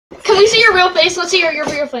we see your real face? Let's see your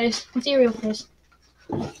real face. Let's see your real face.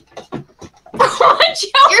 You're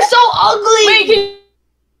so ugly! Wait,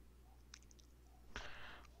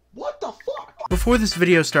 what the fuck? Before this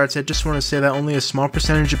video starts, I just want to say that only a small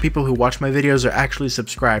percentage of people who watch my videos are actually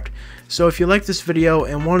subscribed. So if you like this video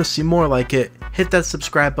and want to see more like it, hit that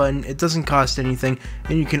subscribe button. It doesn't cost anything,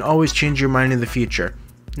 and you can always change your mind in the future.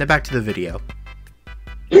 Now back to the video.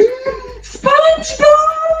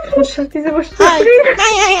 SpongeBob!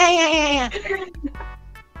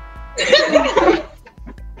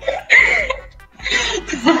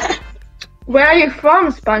 Where are you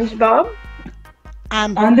from, SpongeBob?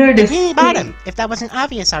 Under the Bikini Bottom, if that wasn't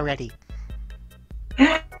obvious already. You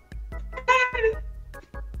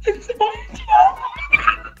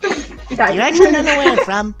actually don't know where I'm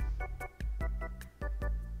from?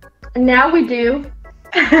 Now we do.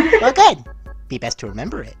 Well, good. Be best to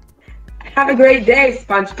remember it. Have a great day,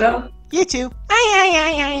 SpongeBob. You too.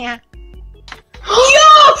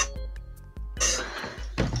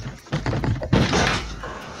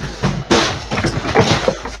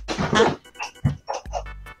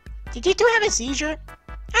 Did you two have a seizure?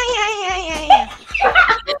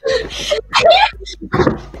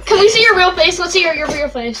 can we see your real face? Let's see your real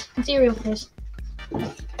face. Let's see your real face.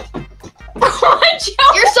 You're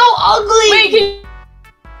so ugly! Wait,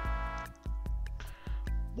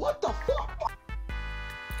 What the fuck?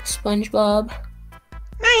 SpongeBob.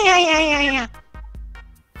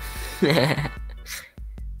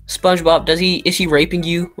 SpongeBob, is he raping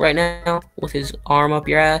you right now with his arm up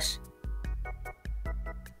your ass?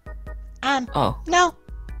 Oh. No.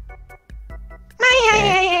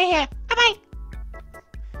 Bye-bye.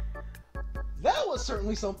 That was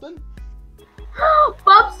certainly something.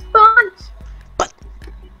 Bob Sponge!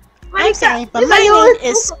 I'm sorry, but my name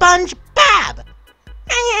is SpongeBob.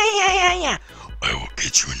 I will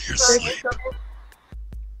get you in your sleep.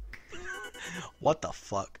 What the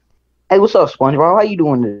fuck? Hey, what's up, SpongeBob? How you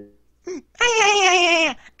doing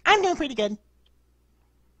today? I'm doing pretty good.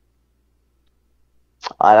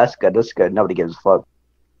 Ah, that's good. That's good. Nobody gives a fuck.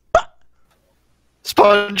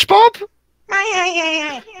 SpongeBob?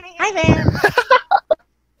 Hi there.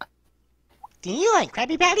 Do you like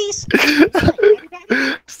Krabby Patties?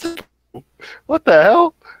 What the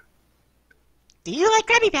hell? Do you like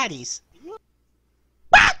Krabby Patties?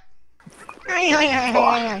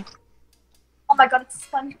 Oh my god, it's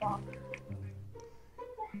SpongeBob.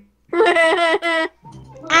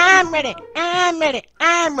 I'm ready.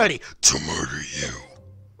 To murder you.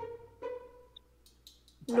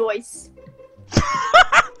 Noise.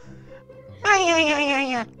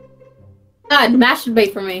 God,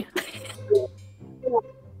 masturbate for me.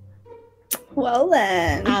 Well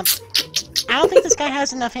then. I don't think this guy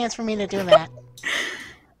has enough hands for me to do that.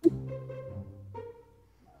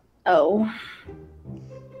 Oh.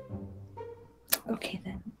 Okay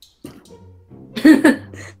then. Do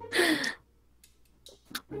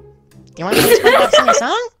you want me to SpongeBob sing a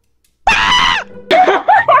song?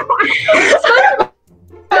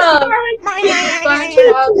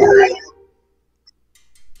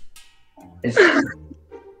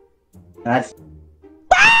 That's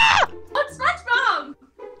What's SpongeBob?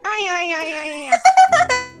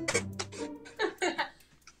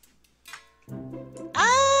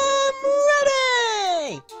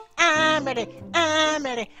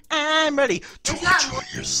 I'm ready. To watch you in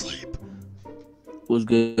your sleep. What's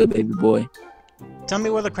good, baby boy? Tell me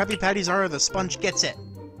where the Krabby Patties are or the sponge gets it.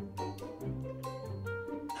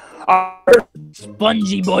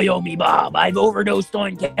 Spongy boy, Bob. I've overdosed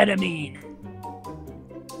on ketamine.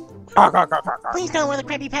 Please tell me where the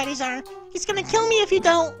Krabby Patties are. He's gonna kill me if you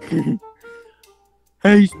don't.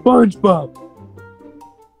 Hey, SpongeBob.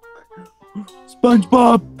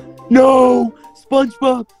 SpongeBob. No,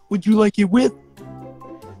 SpongeBob. Would you like it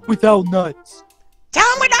without nuts? Tell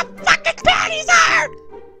him where the fucking patties are!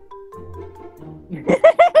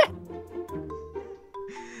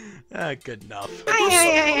 Good enough.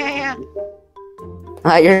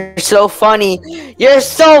 you're so funny. You're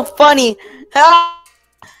so funny.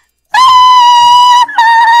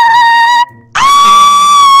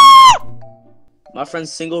 My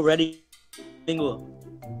friend's single, ready to mingle.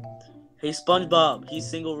 Hey, SpongeBob, he's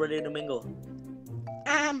single, ready to mingle.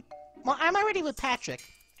 Well, I'm already with Patrick.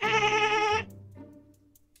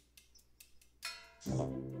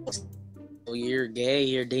 Oh, you're gay?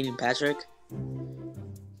 You're dating Patrick?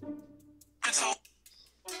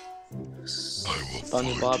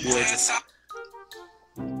 SpongeBob, you're...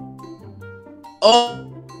 Oh!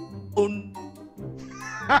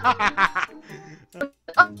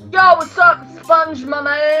 Yo, what's up, Sponge, my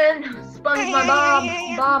man? Sponge, my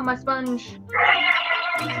Bob. Bob, my sponge.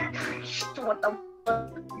 What the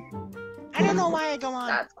fuck? don't know why I go on.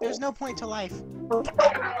 That's cool. There's no point to life.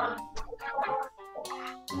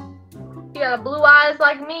 You got blue eyes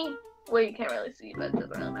like me. Well, you can't really see, but it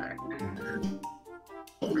doesn't really matter.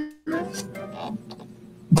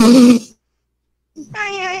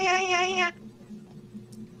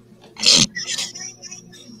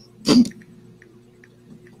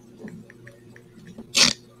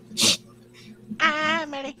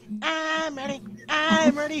 I'm ready. I'm ready.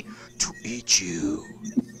 I'm ready to eat you.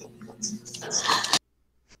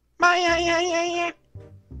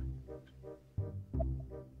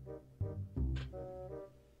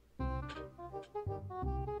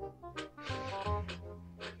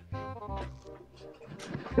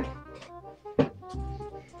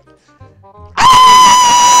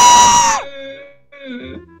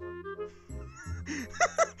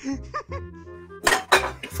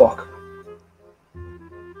 Fuck.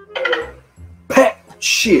 Pat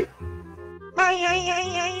shit.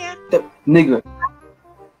 That nigga.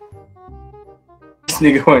 This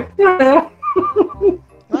nigga went. You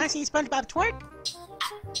wanna see SpongeBob twerk?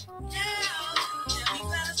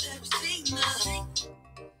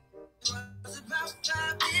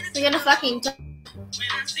 We're gonna fucking.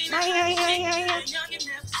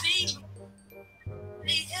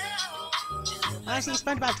 Wanna see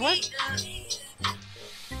SpongeBob twerk?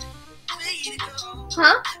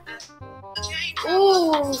 Huh?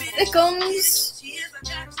 Ooh, thickums.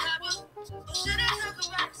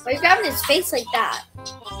 Why are you grabbing his face like that?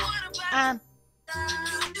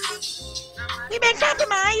 We've been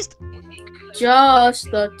compromised. Just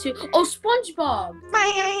the two. Oh, SpongeBob.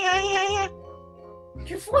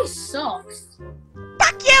 Your voice sucks.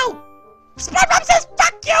 Fuck you! SpongeBob says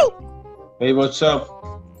fuck you! Hey, what's up?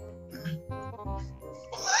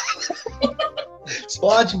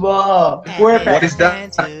 SpongeBob! What is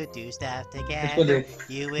that? Do stuff together.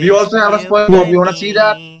 We also have a SpongeBob. You wanna see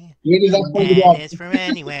that? Ladies and SpongeBob. It's from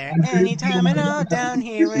anywhere, anytime and all down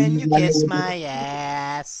here when you kiss my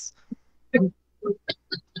ass.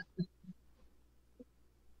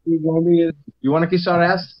 You wanna kiss our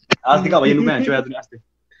ass? Ask the guy, you man, show ask the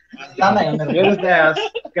Here's the ass.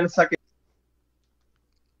 Gonna suck it.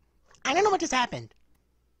 I don't know what just happened.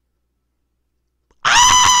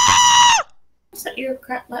 Set your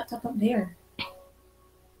crap laptop up there.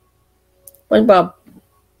 SpongeBob.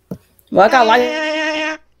 Well, I got like.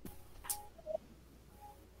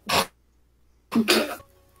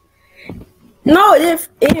 No, it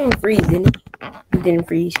didn't freeze, didn't it? It didn't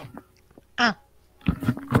freeze.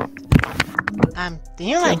 Do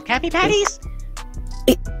you like Krabby Patties?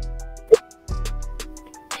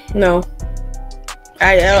 No.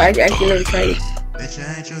 I actually never tried it. Bitch,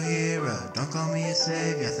 I ain't your hero. Don't call me a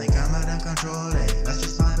savior. Think I'm out of control, eh? That's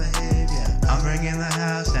just my behavior. I'm bringing the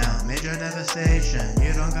house down. Major devastation.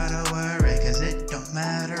 You don't gotta worry, cause it don't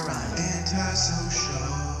matter. I'm antisocial.